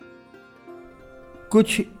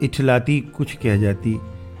कुछ इठलाती कुछ कह जाती,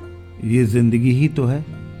 ये जिंदगी ही तो है।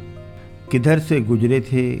 किधर से गुजरे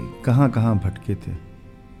थे, कहाँ कहाँ भटके थे।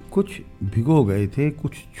 कुछ भिगो गए थे,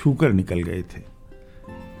 कुछ छूकर निकल गए थे।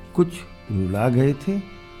 कुछ रुला गए थे,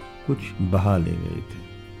 कुछ बहा ले गए थे।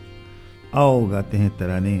 आओ गाते हैं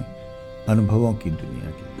तराने अनुभवों की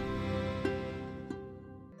दुनिया के।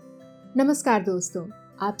 नमस्कार दोस्तों,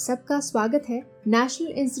 आप सबका स्वागत है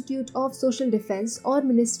National Institute of Social Defence और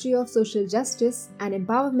Ministry of Social Justice and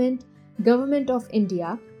Empowerment, Government of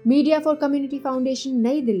India, Media for Community Foundation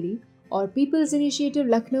New Delhi और पीपल्स इनिशिएटिव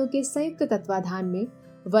लखनऊ के संयुक्त तत्वाधान में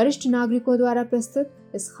वरिष्ठ नागरिकों द्वारा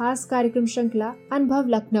प्रस्तुत इस खास कार्यक्रम श्रृंखला अनुभव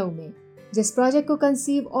लखनऊ में, जिस प्रोजेक्ट को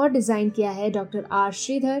कंसीव और डिजाइन किया है डॉक्टर आर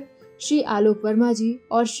श्रीधर, श्री आलोक वर्मा जी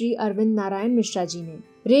और श्री अरविंद नारायण मिश्रा जी ने।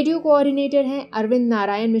 रेडियो कोऑर्डिनेटर हैं अरविंद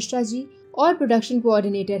नारायण मिश्रा जी और प्रोडक्शन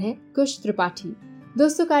कोऑर्डिनेटर हैं कुश त्रिपाठी।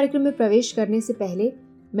 दोस्तों, कार्यक्रम में प्रवेश करने से पहले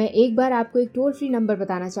मैं एक बार आपको एक टोल फ्री नंबर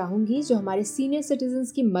बताना चाहूंगी जो हमारे सीनियर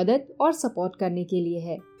सिटीजन्स की मदद और सपोर्ट करने के लिए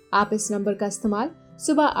है। आप इस नंबर का इस्तेमाल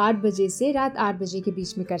सुबह 8 बजे से रात 8 बजे के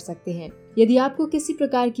बीच में कर सकते हैं। यदि आपको किसी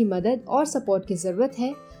प्रकार की मदद और सपोर्ट की जरूरत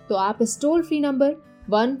है तो आप इस टोल फ्री नंबर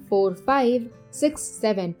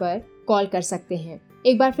 14567 पर कॉल कर सकते हैं।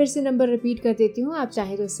 एक बार फिर से नंबर रिपीट कर देती हूँ, आप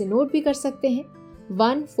चाहें तो इसे नोट भी कर सकते हैं।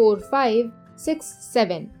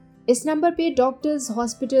 14567। इस नंबर पे doctors,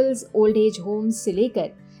 hospitals, old age homes से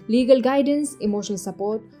लेकर लीगल गाइडेंस, इमोशनल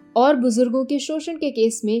सपोर्ट और बुजुर्गों के शोषण के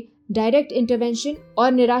केस में डायरेक्ट इंटरवेंशन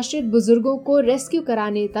और निराश्रित बुजुर्गों को रेस्क्यू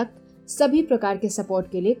कराने तक सभी प्रकार के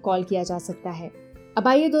सपोर्ट के लिए कॉल किया जा सकता है। अब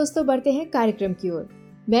आइए दोस्तों, बढ़ते हैं कार्यक्रम की ओर।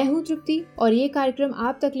 मैं हूँ तृप्ति और ये कार्यक्रम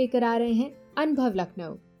आप तक लेकर आ रहे हैं अनुभव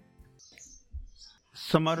लखनऊ।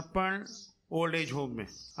 समर्पण ओल्ड एज होम में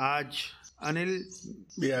आज अनिल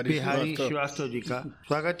बिहारी श्रीवास्तव जी का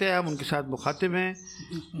स्वागत है। हम उनके साथ मुखातिब हैं।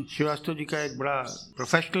 श्रीवास्तव जी का एक बड़ा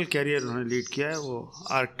प्रोफेशनल कैरियर उन्होंने लीड किया है। वो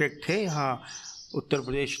आर्किटेक्ट थे यहाँ उत्तर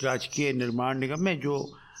प्रदेश राजकीय निर्माण निगम में,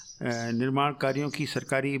 जो निर्माण कार्यों की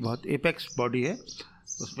सरकारी बहुत एपेक्स बॉडी है,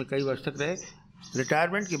 उसमें कई वर्ष तक रहे।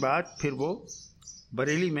 रिटायरमेंट के बाद फिर वो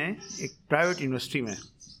बरेली में एक प्राइवेट यूनिवर्सिटी में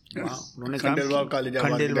उन्होंने खंडेलवाल कॉलेज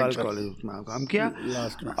में काम किया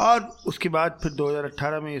और उसके बाद फिर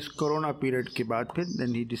 2018 में इस कोरोना पीरियड के बाद फिर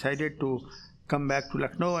then he decided to come back to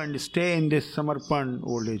Lucknow and stay in this Samarpan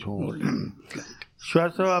old age home.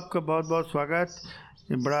 Srivastava, आपका बहुत बहुत स्वागत।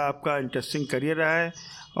 ये बड़ा आपका इंटरेस्टिंग करियर रहा है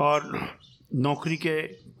और नौकरी के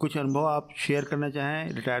कुछ अनुभव आप शेयर करना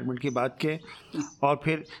चाहें रिटायरमेंट के बाद के, और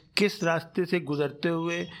फिर किस रास्ते से गुजरते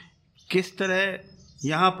हुए किस तरह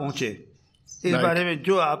यहाँ पहुँचे, इस बारे में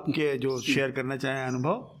जो आपके जो शेयर करना चाहें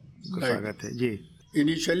अनुभव, स्वागत है जी।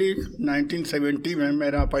 इनिशियली 1970 में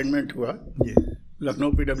मेरा अपॉइंटमेंट हुआ जी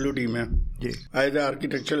लखनऊ PWD में जी एज ए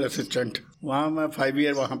आर्किटेक्चरल असिस्टेंट। वहाँ मैं 5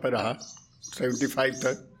 ईयर वहाँ पर रहा 75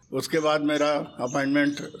 तक। उसके बाद मेरा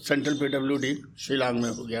अपॉइंटमेंट सेंट्रल PWD शिलांग में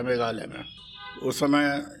हो गया, मेघालय में। उस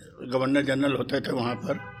समय गवर्नर जनरल होते थे वहाँ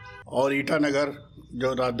पर, और ईटानगर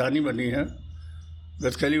जो राजधानी बनी है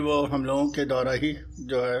बेसिकली वो हम लोगों के द्वारा ही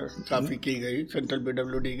जो है काफ़ी की गई। सेंट्रल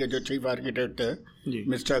PWD के जो चीफ आर्किटेक्ट थे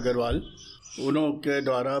मिस्टर अग्रवाल, उन्हों के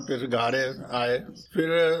द्वारा फिर गारे आए। फिर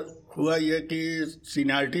हुआ ये कि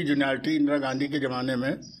सीनियरिटी जूनियरिटी इंदिरा गांधी के ज़माने में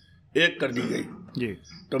एक कर दी गई जी।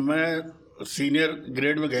 तो मैं सीनियर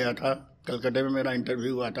ग्रेड में गया था, कलकत्ते में मेरा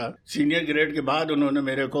इंटरव्यू हुआ था। सीनियर ग्रेड के बाद उन्होंने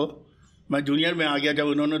मेरे को, मैं जूनियर में आ गया जब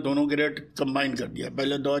उन्होंने दोनों ग्रेड कंबाइन कर दिया।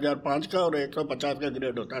 पहले 2005 का और 150 का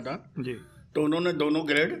ग्रेड होता था जी, तो उन्होंने दोनों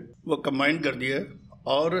ग्रेड वो कंबाइन कर दिए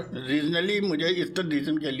और रीजनली मुझे ईस्टर्न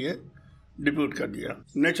रीजन के लिए डिप्यूट कर दिया।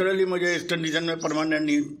 नेचुरली मुझे ईस्टर्न रीजन में परमानेंट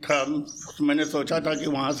नहीं था। मैंने सोचा था कि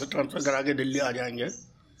वहाँ से ट्रांसफ़र करा के दिल्ली आ जाएंगे,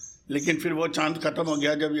 लेकिन फिर वो चांस ख़त्म हो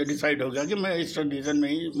गया जब ये डिसाइड हो गया कि मैं ईस्टर्न रीजन में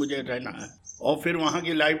ही मुझे रहना है। और फिर वहाँ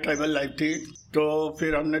की लाइफ ट्राइबल लाइफ थी, तो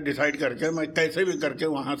फिर हमने डिसाइड करके मैं कैसे भी करके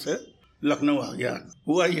वहाँ से लखनऊ आ गया।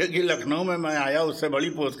 हुआ यह कि लखनऊ में मैं आया उससे बड़ी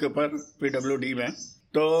पोस्ट के ऊपर PWD में,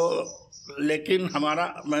 तो लेकिन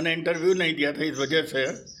मैंने इंटरव्यू नहीं दिया था इस वजह से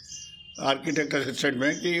आर्किटेक्ट असिस्टेंट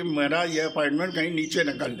में कि मेरा ये अपॉइंटमेंट कहीं नीचे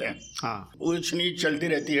निकल जाए। हाँ, ऊंच नीच चलती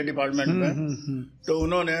रहती है डिपार्टमेंट में। तो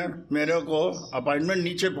उन्होंने मेरे को अपॉइंटमेंट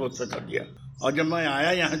नीचे पोस्ट पे कर दिया। और जब मैं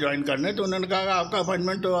आया यहाँ ज्वाइन करने तो उन्होंने कहा आपका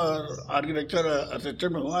अपॉइंटमेंट तो आर्किटेक्चर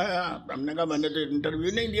असिस्टेंट में हुआ है। हमने कहा मैंने तो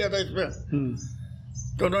इंटरव्यू नहीं दिया था इस पर।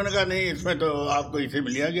 तो उन्होंने कहा नहीं, इसमें तो आपको इसे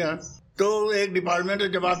मिल गया। तो एक डिपार्टमेंट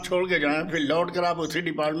जब आप छोड़ के जाएं फिर लौट कर आप उसी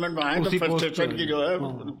डिपार्टमेंट में आए तो फ्रस्ट्रेशन की जो है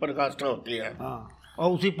पराकाष्ठा होती है।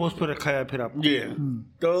 और उसी पोस्ट पर रखा है फिर आप जी।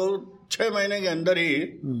 तो 6 महीने के अंदर ही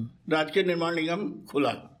राजकीय निर्माण निगम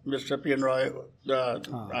खुला। मिस्टर PN रॉय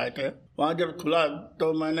आए थे वहाँ। जब खुला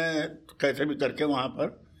तो मैंने कैसे भी करके वहाँ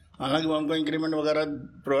पर, हालांकि वो हमको इंक्रीमेंट वगैरह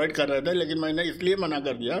प्रोवाइड कर रहे थे, लेकिन मैंने इसलिए मना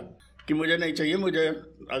कर दिया कि मुझे नहीं चाहिए, मुझे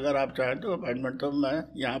अगर आप चाहें तो अपॉइंटमेंट, तो मैं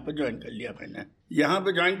यहाँ पे ज्वाइन कर लिया। मैंने यहाँ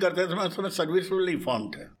पे ज्वाइन करते समय उस समय सर्विस रूल फॉर्म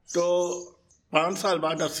थे। तो 5 साल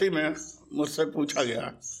बाद 80 में मुझसे पूछा गया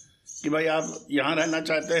कि भाई आप यहाँ रहना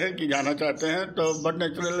चाहते हैं कि जाना चाहते हैं। तो बट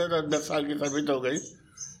नेचुरल 10 साल की सर्विस हो गई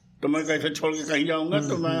तो मैं कैसे छोड़ के कहीं जाऊँगा।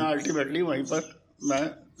 तो मैं अल्टीमेटली वहीं पर मैं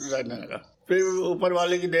रहने लगा। फिर ऊपर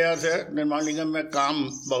वाले की दया से निर्माण निगम में काम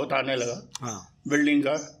बहुत आने लगा बिल्डिंग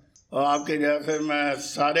का, और आपके दया से मैं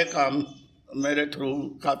सारे काम मेरे थ्रू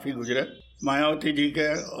काफ़ी गुजरे। मायावती जी के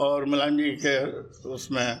और मुलायम जी के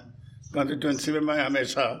उसमें कॉन्स्टिट्यूंसी में मैं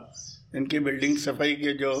हमेशा इनकी बिल्डिंग सफाई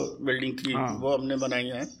की जो बिल्डिंग थी वो हमने बनाई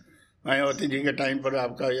है। मायावती जी के टाइम पर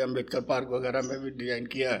आपका ये अम्बेडकर पार्क वगैरह में भी डिजाइन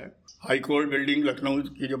किया है। हाई कोर्ट बिल्डिंग लखनऊ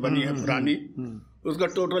की जो बनी है पुरानी, उसका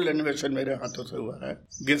टोटल रेनोवेशन मेरे हाथों से हुआ है।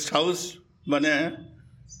 गेस्ट हाउस बने हैं,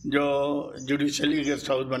 जो जुडिशली गेस्ट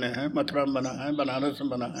हाउस बने हैं, मथुरा में बना है, बनारस में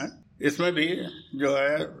बना है, इसमें भी जो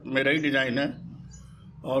है मेरा ही डिज़ाइन है।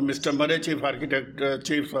 और mister Murray chief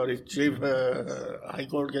high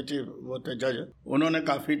court के चीफ वो थे जज, उन्होंने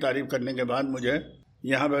काफ़ी तारीफ करने के बाद मुझे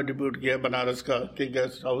यहाँ पर डिप्यूट किया बनारस का कि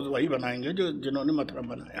गेस्ट हाउस वही बनाएंगे जो जिन्होंने मथुरा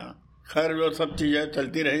बनाया। खैर वो सब चीज़ें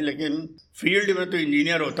चलती रही, लेकिन फील्ड में तो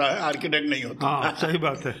इंजीनियर होता है, आर्किटेक्ट नहीं होता। हाँ, सही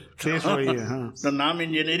बात है, फेस वही है। हाँ। तो नाम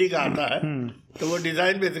इंजीनियरिंग का आता है, तो वो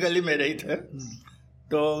डिज़ाइन बेसिकली मेरे ही थे।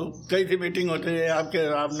 तो कई सी मीटिंग होती है।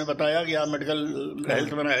 आपने बताया कि आप मेडिकल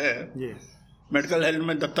हेल्थ में रहे हैं। मेडिकल हेल्थ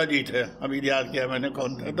में दत्ता जी थे, अभी याद किया मैंने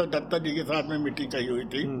कौन थे। तो दत्ता जी के साथ में मीटिंग चाहिए हुई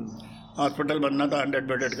थी। हॉस्पिटल बनना था 100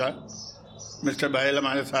 बेडेड का। मिस्टर बायल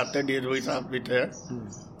हमारे साथ थे, DSO साहब भी थे।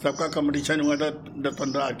 सबका कंपटीशन हुआ था,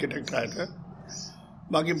 10-15 आर्किटेक्ट आए थे।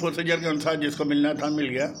 बाकी प्रोसीजर के अनुसार जिसको मिलना था मिल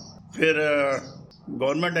गया। फिर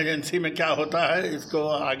गवर्नमेंट एजेंसी में क्या होता है इसको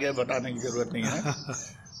आगे बताने की ज़रूरत नहीं है।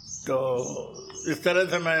 तो इस तरह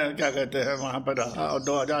से मैं क्या कहते हैं वहाँ पर रहा, और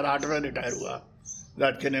 2008 में रिटायर हुआ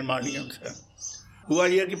राजकीय निर्माण निगम से। हुआ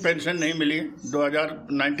ये कि पेंशन नहीं मिली।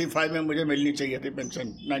 1995 में मुझे मिलनी चाहिए थी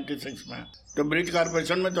पेंशन, 96 में। तो ब्रिज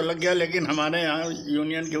कॉर्पोरेशन में तो लग गया, लेकिन हमारे यहाँ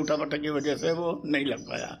यूनियन की उठापटक की वजह से वो नहीं लग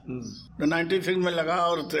पाया। तो 96 में लगा,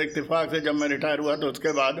 और इत्तेफाक से जब मैं रिटायर हुआ तो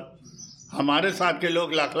उसके बाद हमारे साथ के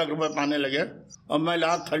लोग लाख लाख रुपए पाने लगे, और मैं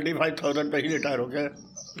 35,000 पे ही रिटायर होकर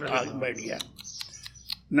बैठ गया।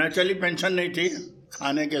 नेचुरली पेंशन नहीं थी,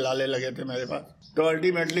 खाने के लाले लगे थे मेरे पास। तो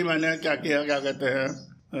अल्टीमेटली मैंने क्या किया, क्या कहते हैं,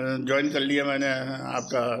 ज्वाइन कर लिया मैंने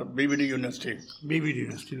आपका BBD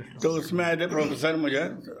यूनिवर्सिटी। तो उसमें एज ए प्रोफेसर मुझे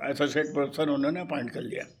एसोसिएट प्रोफेसर उन्होंने अपॉइंट कर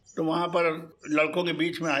लिया। तो वहाँ पर लड़कों के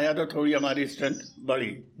बीच में आया तो थोड़ी हमारी स्ट्रेंथ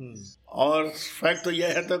बढ़ी। और फैक्ट तो यह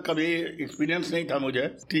है, तो कभी एक्सपीरियंस नहीं था मुझे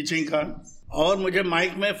टीचिंग का, और मुझे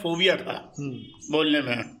माइक में फोबिया था बोलने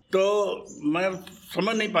में। तो मैं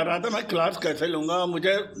समझ नहीं पा रहा था मैं क्लास कैसे लूँगा।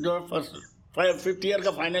 मुझे जो 5th ईयर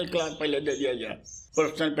का फाइनल क्लास पहले दे दिया गया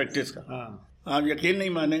पर्सनल प्रैक्टिस का। आप यकीन नहीं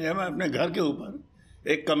मानेंगे, मैं अपने घर के ऊपर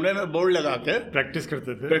एक कमरे में बोर्ड लगा के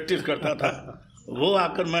प्रैक्टिस करता था। वो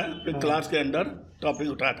आकर मैं फिर क्लास के अंदर टॉपिक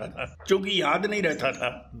उठाता था। चूंकि याद नहीं रहता था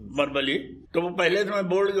वर्बली, तो वो पहले से मैं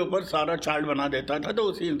बोर्ड के ऊपर सारा चार्ट बना देता था, तो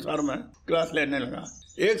उसी अनुसार मैं क्लास लेने लगा।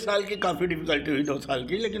 1 साल की काफ़ी डिफिकल्टी हुई, 2 साल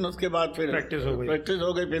की, लेकिन उसके बाद फिर प्रैक्टिस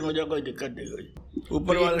हो गई। फिर मुझे कोई दिक्कत नहीं हुई।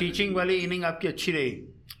 ऊपर वाला टीचिंग वाली इनिंग आपकी अच्छी रही।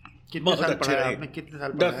 कितने साल पढ़ा आपने? कितने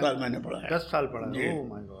साल? 10 साल मैंने पढ़ा है। 10 साल पढ़ा। Oh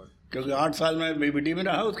my God. क्योंकि 8 साल में BBD में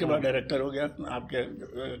रहा, उसके बाद डायरेक्टर हो गया आपके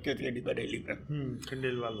KCD बरेली में,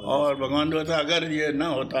 खंडेलवाल। और भगवान दुआ अगर ये ना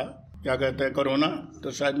होता, क्या कहते हैं, कोरोना,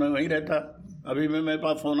 तो शायद मैं वहीं रहता। अभी भी मेरे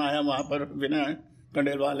पास फ़ोन आया, वहाँ पर विनय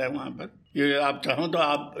खंडेलवाल है वहाँ पर। ये आप चाहो तो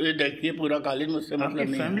आप ये देखिए, पूरा कॉलेज मुझसे मतलब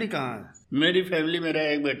नहीं। फैमिली कहाँ है? मेरी फैमिली, मेरा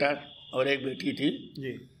एक बेटा और एक बेटी थी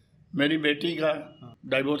जी। मेरी बेटी का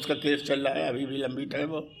डाइवोर्स का केस चल रहा है, अभी भी लंबित है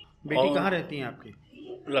वो। बेटी कहाँ रहती हैं आपकी?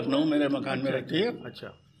 लखनऊ मेरे मकान में रहती है।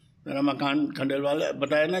 अच्छा। मेरा मकान खंडेलवाल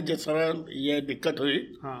बताया ना, जिस तरह ये दिक्कत हुई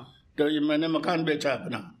तो ये मैंने मकान बेचा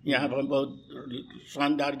अपना। यहाँ पर बहुत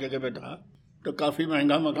शानदार जगह पे था, तो काफ़ी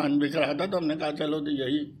महंगा मकान बिक रहा था। तो हमने कहा चलो तो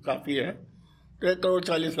यही काफ़ी है, तो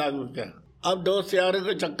 1,40,00,000 रुपया। अब दोस्त यार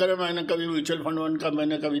के चक्कर में मैंने कभी म्यूचुअल फंड का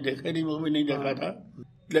मैंने कभी देखा नहीं, वो भी नहीं देखा था।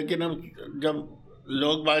 लेकिन अब जब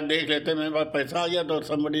लोग बात देख लेते, मेरे पास पैसा आ गया तो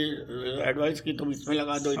समबडी एडवाइस की, तुम इसमें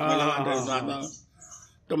लगा दो, इसमें लगा दो।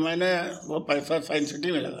 तो मैंने वो पैसा साइंस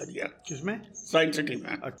सिटी में लगा दिया। किसमें? साइंस सिटी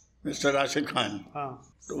में। मिस्टर राशिद खान।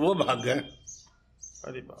 तो वो भाग गए।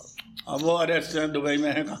 अरे बाप। अब वो अरेस्ट दुबई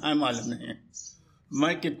में है, कहाँ है मालूम नहीं।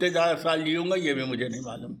 मैं कितने ज़्यादा साल जीऊँगा ये भी मुझे नहीं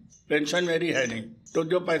मालूम। पेंशन मेरी है नहीं, तो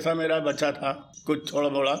जो पैसा मेरा बचा था कुछ थोड़ा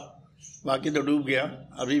मोड़ा, बाकी तो डूब गया।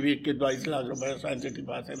 अभी भी 21-22 लाख रुपए साइंस सिटी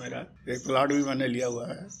पास है मेरा। एक प्लाट भी मैंने लिया हुआ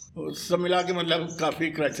है। उस सब मिला के मतलब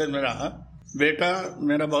काफ़ी क्राइसिस में रहा। बेटा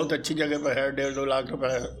मेरा बहुत अच्छी जगह पर है, 1.5-2 लाख रुपए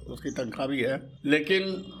उसकी तनख्वाह भी है। लेकिन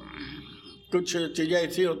कुछ चीज़ें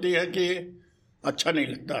ऐसी होती है कि अच्छा नहीं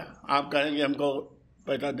लगता। आप कहेंगे हमको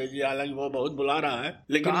पैसा दीजिए, हालांकि वो बहुत बुला रहा है,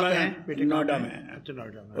 लेकिन मैं नोएडा में है,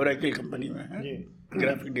 ओरेकल कंपनी में है,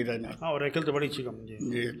 ग्राफिक डिजाइनर। हाँ, ओरेकल तो बड़ी अच्छी कंपनी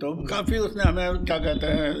जी। तो काफ़ी उसने हमें क्या कहते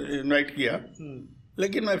हैं इन्वाइट किया,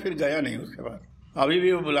 लेकिन मैं फिर गया नहीं उसके बाद। अभी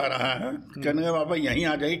भी वो बुला रहा है, कहने का पापा यहीं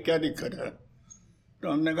आ जाइए, क्या दिक्कत है? तो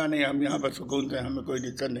हमने कहा नहीं, हम यहाँ पर सुकून से, हमें कोई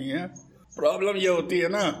दिक्कत नहीं है। प्रॉब्लम ये होती है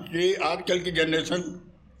ना कि आजकल की जनरेशन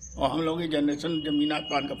और हम लोगों की जनरेशन जमीन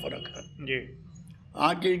आसमान का फ़र्क है जी।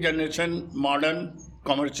 आज की जनरेशन मॉडर्न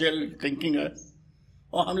कमर्शियल थिंकिंग है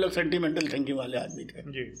और हम लोग सेंटिमेंटल थिंकिंग वाले आदमी थे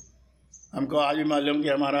जी। हमको आज भी मालूम कि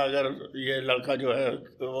हमारा अगर ये लड़का जो है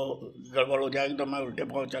तो वो गड़बड़ हो जाएगी तो मैं उल्टे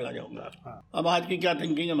पाँव चला जाऊंगा। हाँ। अब आज की क्या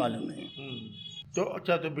थिंकिंग है मालूम नहीं। तो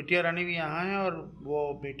अच्छा, तो बिटिया रानी भी यहाँ है और वो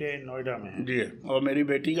बेटे नोएडा में है जी। और मेरी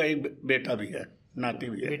बेटी का एक बेटा भी है, नाती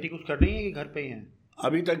भी है। बेटी कुछ कर रही है कि घर पे ही है?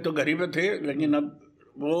 अभी तक तो घर ही पे थे, लेकिन अब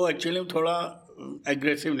वो एक्चुअली थोड़ा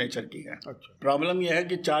एग्रेसिव नेचर की है। अच्छा। प्रॉब्लम यह है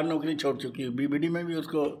कि 4 नौकरी छोड़ चुकी है। बीबीडी में भी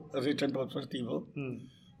उसको असिस्टेंट प्रोफेसर थी वो,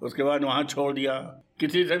 उसके बाद वहाँ छोड़ दिया।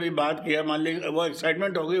 किसी से भी बात किया, मान ली वो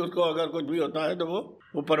एक्साइटमेंट हो गई उसको, अगर कुछ भी होता है तो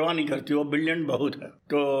वो परवाह नहीं करती, वो ब्रिलियंट बहुत है।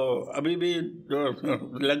 तो अभी भी जो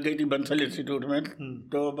लग गई थी बंसल इंस्टीट्यूट में,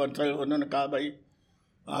 तो बंसल उन्होंने कहा भाई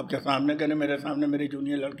आपके सामने, कहने मेरे सामने मेरी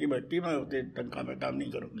जूनियर लड़की बैठती, मैं उतनी तनख्वाह में काम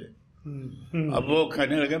नहीं करूँगी। अब वो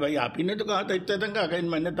कहने लगे भाई आप ही ने तो कहा था इतने तनख्वाह का।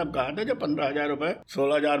 मैंने तब कहा था जब 15,000 रुपये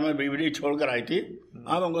 16,000 में बीबीडी छोड़ कर आई थी,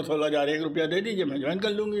 आप हमको 16,001 रुपया दे दीजिए, मैं ज्वाइन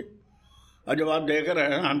कर लूँगी। और जब आप देख रहे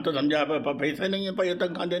हैं, हम तो समझा पैसा नहीं है पैसा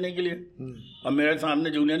तनख्वाह देने के लिए, अब मेरे सामने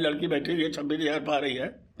जूनियर लड़की बैठी हुई है 26,000 पा रही है,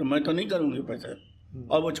 तो मैं तो नहीं करूँगी पैसा।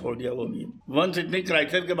 और वो छोड़ दिया वो भी। वंस इतनी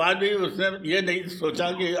क्राइसिस के बाद भी उसने ये नहीं सोचा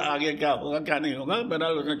कि आगे क्या होगा क्या नहीं होगा,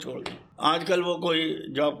 बहरहाल उसने छोड़ दिया। आजकल वो कोई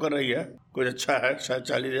जॉब कर रही है, कुछ अच्छा है, शायद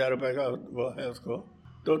 40,000 रुपये का वो है उसको,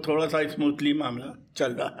 तो थोड़ा सा स्मूथली मामला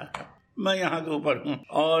चल रहा है। मैं यहाँ के ऊपर हूँ।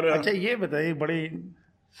 और अच्छा ये बताइए, बड़े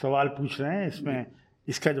सवाल पूछ रहे हैं, इसमें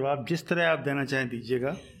इसका जवाब जिस तरह आप देना चाहें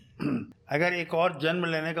दीजिएगा। अगर एक और जन्म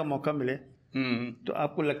लेने का मौका मिले तो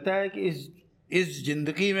आपको लगता है कि इस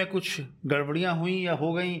जिंदगी में कुछ गड़बड़ियाँ हुई या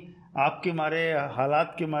हो गई आपके मारे,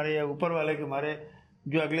 हालात के मारे या ऊपर वाले के मारे,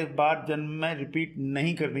 जो अगले बार जन्म में रिपीट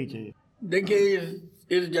नहीं करनी चाहिए? देखिए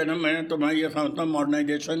इस जन्म में तो मैं ये समझता हूँ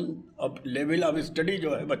modernisation of level of study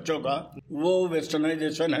जो है बच्चों का, वो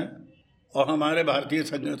वेस्टर्नाइजेशन है। और हमारे भारतीय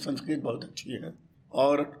संस्कृति बहुत अच्छी है,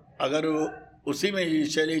 और अगर उसी में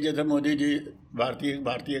इनिशियली जैसे मोदी जी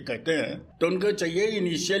भारतीय कहते हैं, तो उनको चाहिए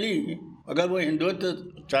इनिशियली अगर वो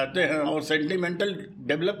हिंदुत्व चाहते हैं और सेंटिमेंटल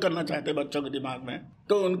डेवलप करना चाहते हैं बच्चों के दिमाग में,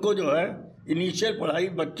 तो उनको जो है इनिशियल पढ़ाई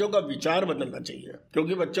बच्चों का विचार बदलना चाहिए,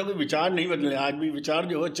 क्योंकि बच्चों के विचार नहीं बदले। आज भी विचार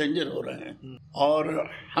जो है चेंजेस हो रहे हैं, और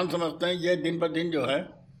हम समझते हैं ये दिन पर दिन जो है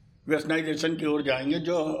वेस्टर्नाइजेशन की ओर जाएंगे,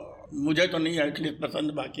 जो मुझे तो नहीं एटलीस्ट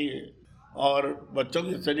पसंद, बाकी है। और बच्चों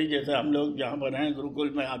की स्टडी जैसे हम लोग जहाँ पर हैं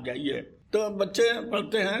गुरुकुल में आप जाइए तो बच्चे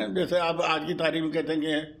पढ़ते हैं, जैसे आप आज की तारीख में कहते हैं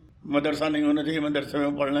कि मदरसा नहीं होना चाहिए, मदरसे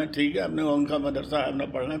में पढ़ना है, ठीक है, अपने उनका मदरसा है, अपना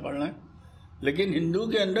पढ़ना है, लेकिन हिंदू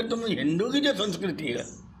के अंदर तुम हिंदू की जो संस्कृति है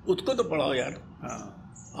उसको तो पढ़ाओ यार।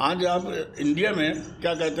 आज आप इंडिया में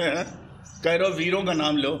क्या कहते हैं, कह रहे हो वीरों का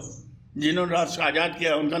नाम लो, जिन्होंने राष्ट्र आज़ाद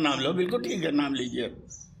किया उनका नाम लो, बिल्कुल ठीक है, नाम लीजिए,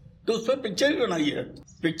 तो उस पर पिक्चर भी बनाइए।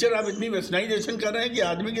 पिक्चर आप इतनी वेस्टर्नाइजेशन कर रहे हैं कि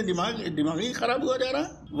आदमी के दिमाग ही खराब हुआ जा रहा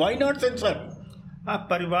है। Why not sensor?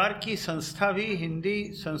 परिवार की संस्था भी हिंदी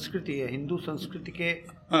संस्कृति है, हिंदू संस्कृति के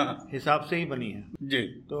हिसाब से ही बनी है जी,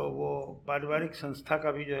 तो वो पारिवारिक संस्था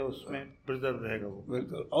का भी जो है उसमें प्रिजर्व रहेगा वो।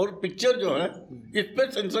 बिल्कुल। और पिक्चर जो है इस पर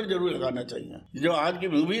सेंसर जरूर लगाना चाहिए। जो आज की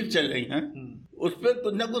मूवीज चल रही हैं उस पर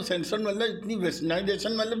कुछ ना कुछ सेंसर, मतलब इतनी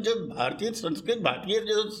वेस्टर्नाइजेशन, मतलब जो भारतीय संस्कृति, भारतीय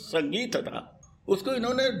जो संगीत था उसको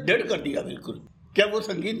इन्होंने डेड कर दिया बिल्कुल। क्या वो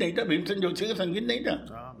संगीत नहीं था? भीमसेन जोशी का संगीत नहीं था?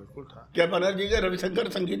 हाँ बिल्कुल था। क्या बनर्जी का रविशंकर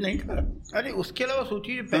संगीत नहीं था? अरे उसके अलावा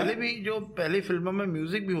सोचिए, पहले भी जो पहली फिल्मों में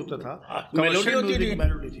म्यूजिक भी होता था,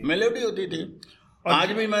 मेलोडी होती थी।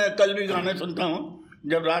 आज भी मैं कल भी गाने सुनता हूँ,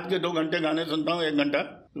 जब रात के 2 घंटे गाने सुनता हूँ, 1 घंटा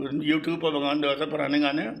यूट्यूब पर भगवान द्वारा पुराने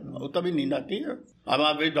गाने, तभी नींद आती है। अब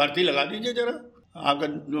आप एक भारती लगा दीजिए जरा, आपका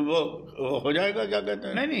वो हो जाएगा, क्या कहते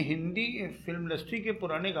हैं। नहीं, हिंदी फिल्म इंडस्ट्री के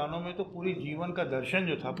पुराने गानों में तो पूरी जीवन का दर्शन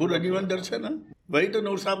जो था, पूरा जीवन दर्शन है। वही तो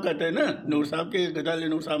नूर साहब कहते हैं ना, नूर साहब के गजाली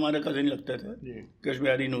नूर साहब हमारे कजिन लगते थे, कृष्ण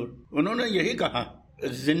बिहारी नूर, उन्होंने यही कहा,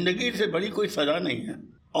 जिंदगी से बड़ी कोई सजा नहीं है,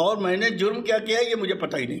 और मैंने जुर्म क्या किया ये मुझे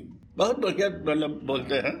पता ही नहीं। बहुत बढ़िया मतलब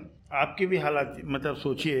बोलते हैं। आपकी भी हालात, मतलब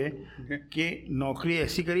सोचिए कि नौकरी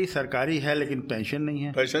ऐसी करी, सरकारी है लेकिन पेंशन नहीं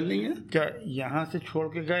है। पेंशन नहीं है। क्या यहाँ से छोड़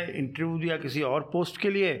के गए, इंटरव्यू दिया किसी और पोस्ट के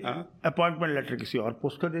लिए, अपॉइंटमेंट लेटर किसी और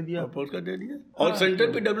पोस्ट का दे दिया, और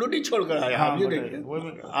सेंटर PWD छोड़ कर आया। आप ये देखिए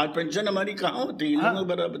आज पेंशन हमारी कहाँ होती है,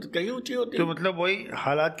 कहीं ऊंची होती है। तो मतलब वही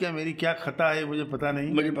हालात क्या, मेरी क्या खता है मुझे पता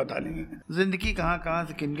नहीं। जिंदगी कहाँ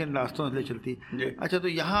से किन किन रास्तों से चलती। अच्छा, तो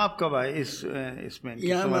यहाँ आप कब आए इसमें?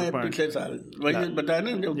 यहाँ मैं पिछले साल, वही बताया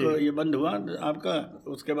ना, जब ये बंद हुआ आपका,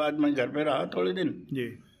 उसके बाद मैं घर पे रहा थोड़े दिन जी।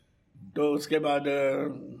 तो उसके बाद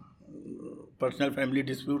पर्सनल फैमिली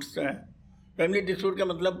डिस्प्यूट्स हैं। फैमिली डिस्प्यूट का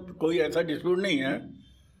मतलब कोई ऐसा डिस्प्यूट नहीं है,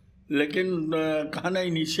 लेकिन कहा ना,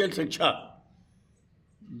 इनिशियल शिक्षा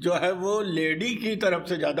जो है वो लेडी की तरफ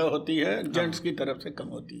से ज़्यादा होती है, जेंट्स की तरफ से कम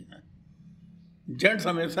होती है। जेंट्स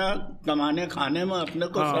हमेशा कमाने खाने में, अपने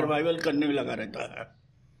को सर्वाइवल करने में लगा रहता है।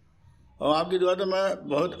 और आपकी दुआ तो मैं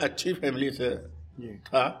बहुत अच्छी फैमिली से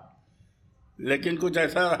था, लेकिन कुछ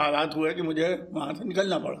ऐसा हालात हुए कि मुझे वहाँ से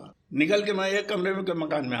निकलना पड़ा। निकल के मैं एक कमरे में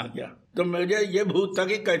मकान में आ गया। तो मुझे ये भूत था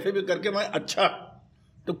कि कैसे भी करके मैं अच्छा,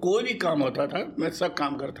 तो कोई भी काम होता था मैं सब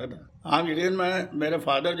काम करता था। हाँ, लेकिन मेरे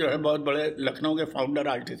फादर जो है बहुत बड़े लखनऊ के फाउंडर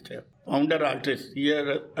आर्टिस्ट, ये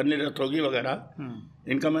अनिल रस्तोगी वगैरह,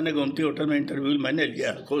 इनका मैंने गोमती होटल में इंटरव्यू मैंने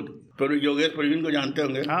लिया खुद। तो योगेश प्रवीण को जानते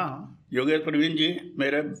होंगे। योगेश प्रवीण जी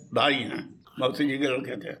मेरे भाई हैं, मौसी जी के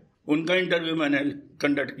लड़के थे। उनका इंटरव्यू मैंने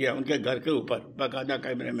कंडक्ट किया उनके घर के ऊपर बाकायदा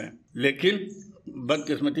कैमरे में। लेकिन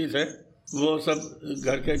बदकिस्मती से वो सब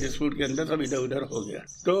घर के डिस्प्यूट के अंदर सब इधर उधर हो गया।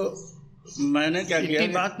 तो मैंने क्या किया,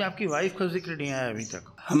 बात में आपकी वाइफ का जिक्र नहीं आया अभी तक।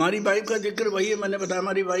 हमारी वाइफ का जिक्र वही है, मैंने बताया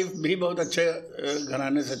हमारी वाइफ भी बहुत अच्छे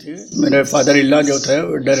घराने से थी। मेरे फादर इल्ला जो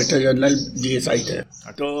थे डायरेक्टर जनरल GSI थे।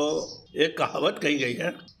 तो एक कहावत कही गई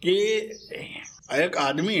है कि एक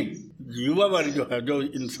आदमी, युवा वर्ग जो है, जो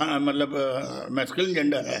इंसान मतलब मैस्कुलिन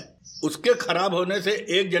जेंडर है, उसके खराब होने से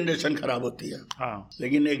एक जनरेशन खराब होती है।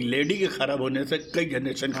 लेकिन एक लेडी के खराब होने से कई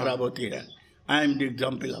जनरेशन खराब होती है। I am the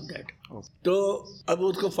example of that. तो अब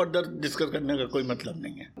उसको फर्दर डिस्कस करने का कोई मतलब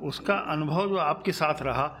नहीं है। उसका अनुभव जो आपके साथ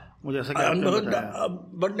रहा, मुझे ऐसा अनुभव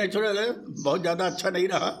बट नेचुरल है, बहुत ज़्यादा अच्छा नहीं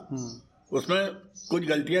रहा। उसमें कुछ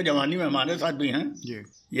गलतियां जवानी में हमारे साथ भी हैं।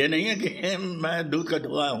 ये नहीं है कि मैं दूध का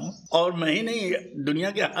धुआं हूँ, और मैं ही नहीं,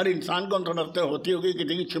 दुनिया के हर इंसान को हम समझते होती होगी,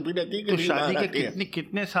 किसी की छुपी रहती है। तो शादी के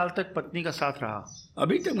कितने साल तक पत्नी का साथ रहा?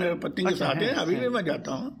 अभी तक मेरे पत्नी के साथ है, अभी भी मैं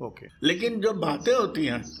जाता हूँ। लेकिन जो बातें होती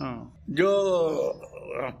हैं, जो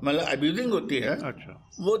मतलब अब्यूजिंग होती है,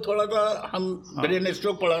 वो थोड़ा सा हम ब्रेन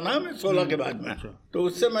स्ट्रोक पड़ा ना हमें 16 के बाद में, तो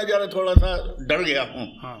उससे मैं जरा थोड़ा सा डर गया हूँ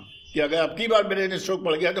कि अगर आपकी बार ब्रेन स्ट्रोक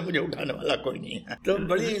पड़ गया तो मुझे उठाने वाला कोई नहीं है। तो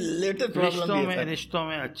बड़ी लेटेस्ट प्रॉब्लम है। रिश्तों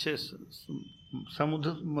में अच्छे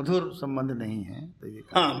मधुर संबंध नहीं है, तो ये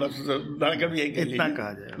बस कभी यही इतना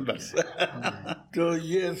कहा जाए बस। तो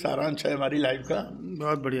ये सारांश है हमारी लाइफ का।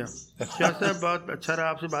 बहुत बढ़िया शाह साहब, बहुत अच्छा रहा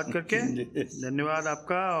आपसे बात करके। धन्यवाद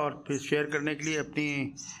आपका, और फिर शेयर करने के लिए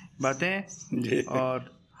अपनी बातें, और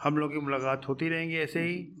हम लोग की मुलाकात होती रहेंगी ऐसे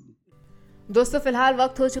ही। दोस्तों, फिलहाल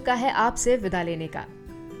वक्त हो चुका है आपसे विदा लेने का,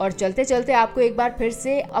 और चलते चलते आपको एक बार फिर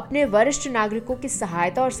से अपने वरिष्ठ नागरिकों की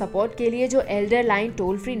सहायता और सपोर्ट के लिए जो Elder line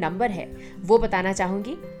toll free number है वो बताना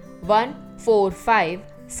चाहूंगी,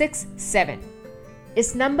 14567।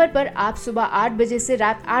 इस नंबर पर आप सुबह 8 बजे से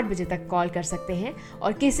रात 8 बजे तक कॉल कर सकते हैं,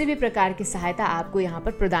 और किसी भी प्रकार की सहायता आपको यहाँ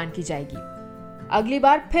पर प्रदान की जाएगी। अगली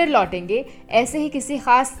बार फिर लौटेंगे ऐसे ही किसी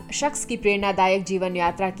खास शख्स की प्रेरणादायक जीवन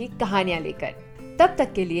यात्रा की कहानियां लेकर। तब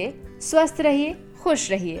तक के लिए स्वस्थ रहिए,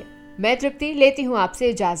 खुश रहिए। मैं तृप्ति लेती हूँ आपसे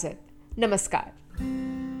इजाजत। नमस्कार।